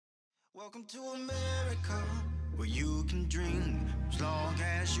Welcome to America, where you can dream as long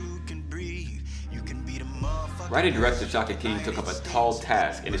as you can breathe. You can be the motherfucker. Writer-director Shaka King took up a tall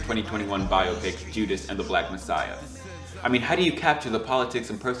task in his 2021 biopic, Judas and the Black Messiah. I mean, how do you capture the politics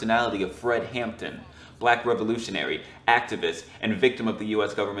and personality of Fred Hampton, black revolutionary, activist, and victim of the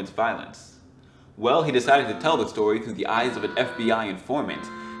US government's violence? Well, he decided to tell the story through the eyes of an FBI informant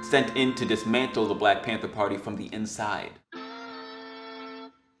sent in to dismantle the Black Panther Party from the inside.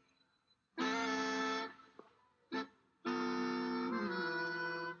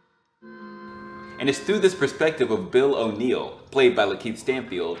 And it's through this perspective of Bill O'Neill, played by Lakeith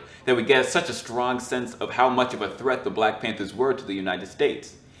Stanfield, that we get such a strong sense of how much of a threat the Black Panthers were to the United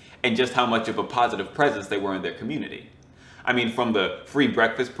States, and just how much of a positive presence they were in their community. I mean, from the free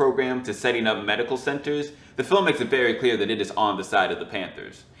breakfast program to setting up medical centers, the film makes it very clear that it is on the side of the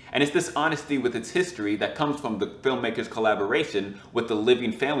Panthers. And it's this honesty with its history that comes from the filmmaker's collaboration with the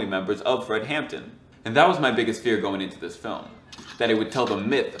living family members of Fred Hampton. And that was my biggest fear going into this film, that it would tell the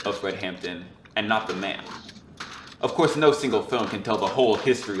myth of Fred Hampton and not the man. Of course, no single film can tell the whole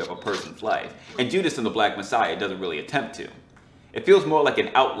history of a person's life, and Judas and the Black Messiah doesn't really attempt to. It feels more like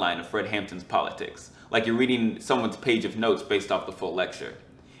an outline of Fred Hampton's politics, like you're reading someone's page of notes based off the full lecture.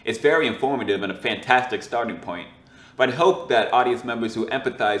 It's very informative and a fantastic starting point, but I hope that audience members who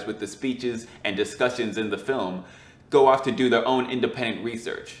empathize with the speeches and discussions in the film go off to do their own independent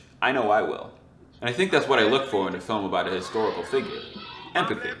research. I know I will. And I think that's what I look for in a film about a historical figure: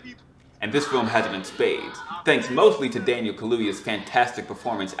 empathy. And this film has it in spades, thanks mostly to Daniel Kaluuya's fantastic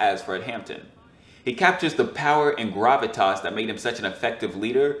performance as Fred Hampton. He captures the power and gravitas that made him such an effective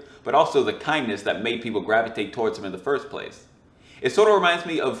leader, but also the kindness that made people gravitate towards him in the first place. It sort of reminds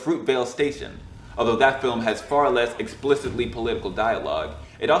me of Fruitvale Station. Although that film has far less explicitly political dialogue,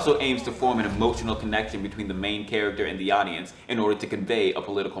 it also aims to form an emotional connection between the main character and the audience in order to convey a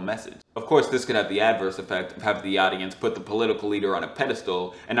political message. Of course, this could have the adverse effect of having the audience put the political leader on a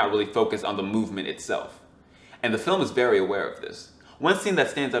pedestal and not really focus on the movement itself. And the film is very aware of this. One scene that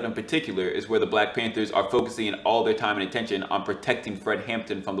stands out in particular is where the Black Panthers are focusing all their time and attention on protecting Fred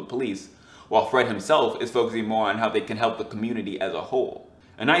Hampton from the police, while Fred himself is focusing more on how they can help the community as a whole.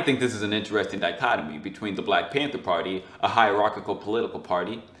 And I think this is an interesting dichotomy between the Black Panther Party, a hierarchical political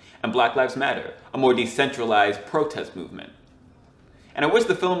party, and Black Lives Matter, a more decentralized protest movement. And I wish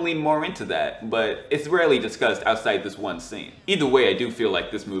the film leaned more into that, but it's rarely discussed outside this one scene. Either way, I do feel like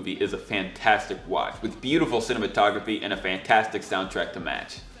this movie is a fantastic watch, with beautiful cinematography and a fantastic soundtrack to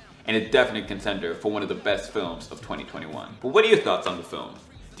match. And a definite contender for one of the best films of 2021. But what are your thoughts on the film?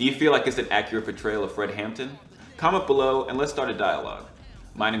 Do you feel like it's an accurate portrayal of Fred Hampton? Comment below and let's start a dialogue.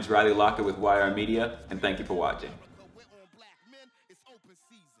 My name's Riley Locker with YR Media, and thank you for watching.